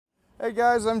Hey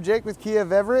guys, I'm Jake with Kia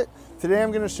of Everett. Today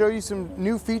I'm going to show you some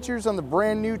new features on the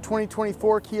brand new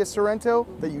 2024 Kia Sorento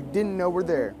that you didn't know were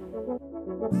there.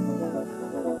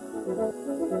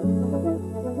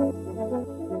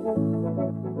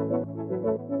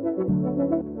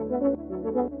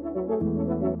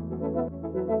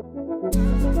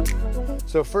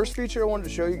 So first feature I wanted to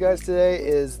show you guys today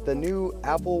is the new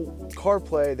Apple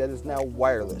CarPlay that is now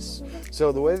wireless.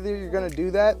 So the way that you're going to do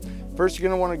that, first you're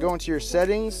going to want to go into your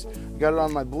settings. Got it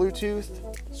on my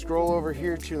Bluetooth. Scroll over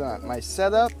here to my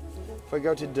setup. If I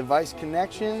go to device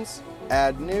connections,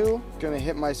 add new, going to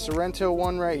hit my Sorento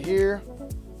one right here,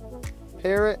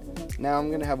 pair it. Now I'm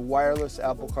going to have wireless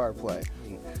Apple CarPlay.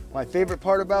 My favorite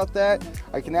part about that,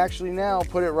 I can actually now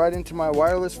put it right into my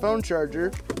wireless phone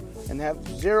charger and have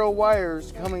 0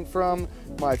 wires coming from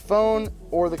my phone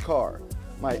or the car.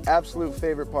 My absolute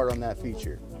favorite part on that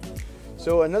feature.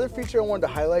 So another feature I wanted to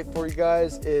highlight for you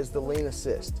guys is the lane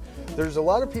assist. There's a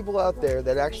lot of people out there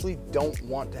that actually don't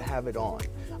want to have it on.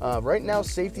 Right now,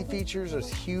 safety features are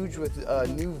huge with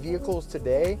new vehicles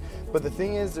today, but the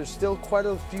thing is there's still quite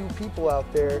a few people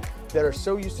out there that are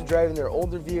so used to driving their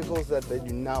older vehicles that they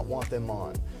do not want them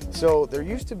on. So there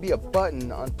used to be a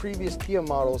button on previous Kia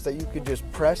models that you could just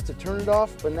press to turn it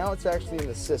off, but now it's actually in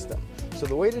the system. So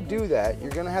the way to do that,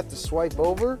 you're gonna have to swipe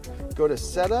over, go to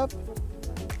Setup,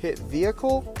 hit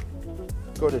Vehicle,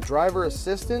 go to Driver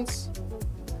Assistance,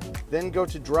 then go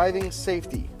to Driving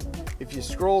Safety. If you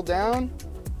scroll down,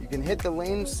 you can hit the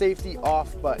Lane Safety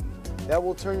Off button. That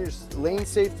will turn your lane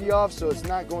safety off so it's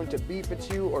not going to beep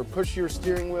at you or push your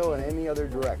steering wheel in any other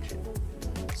direction.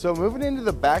 So moving into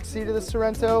the back seat of the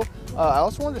Sorento, I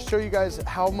also wanted to show you guys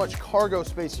how much cargo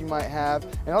space you might have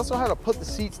and also how to put the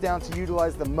seats down to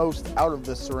utilize the most out of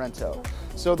the Sorento.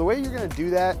 So the way you're going to do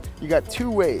that, you got 2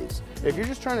 ways. If you're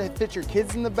just trying to fit your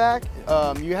kids in the back,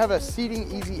 you have a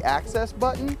seating easy access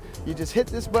button. You just hit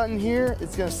this button here.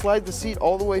 It's going to slide the seat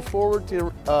all the way forward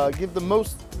to give the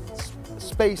most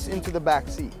space into the back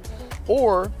seat.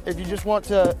 Or if you just want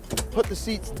to put the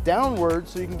seats downward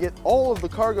so you can get all of the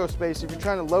cargo space if you're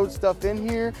trying to load stuff in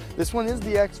here. This one is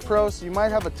the X Pro, so you might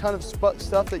have a ton of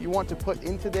stuff that you want to put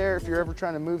into there if you're ever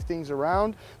trying to move things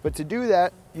around. But to do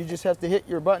that, you just have to hit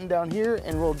your button down here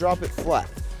and we'll drop it flat.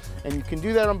 And you can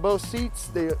do that on both seats.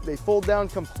 They fold down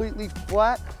completely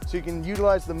flat so you can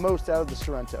utilize the most out of the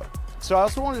Sorento. So I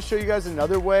also wanted to show you guys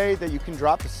another way that you can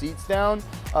drop the seats down,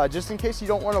 just in case you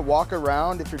don't want to walk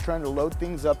around if you're trying to load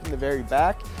things up in the very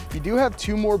back. You do have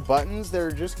 2 more buttons that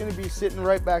are just going to be sitting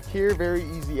right back here, very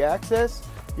easy access.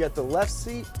 You got the left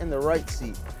seat and the right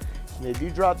seat. And they do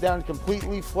drop down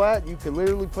completely flat. You can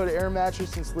literally put an air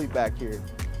mattress and sleep back here.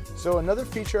 So another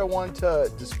feature I wanted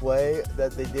to display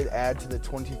that they did add to the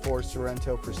 24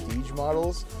 Sorento Prestige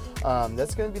models,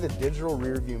 that's going to be the digital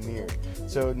rear view mirror.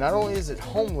 So not only is it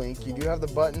home link, you do have the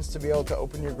buttons to be able to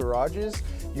open your garages,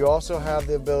 you also have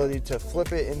the ability to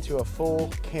flip it into a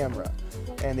full camera.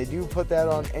 And they do put that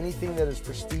on anything that is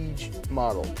Prestige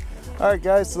model. Alright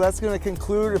guys, so that's going to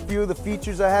conclude a few of the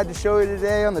features I had to show you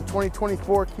today on the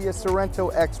 2024 Kia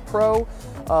Sorento X Pro.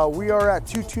 We are at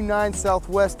 229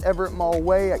 Southwest Everett Mall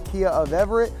Way at Kia of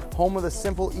Everett, home of the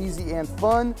simple, easy, and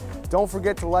fun. Don't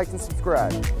forget to like and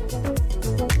subscribe.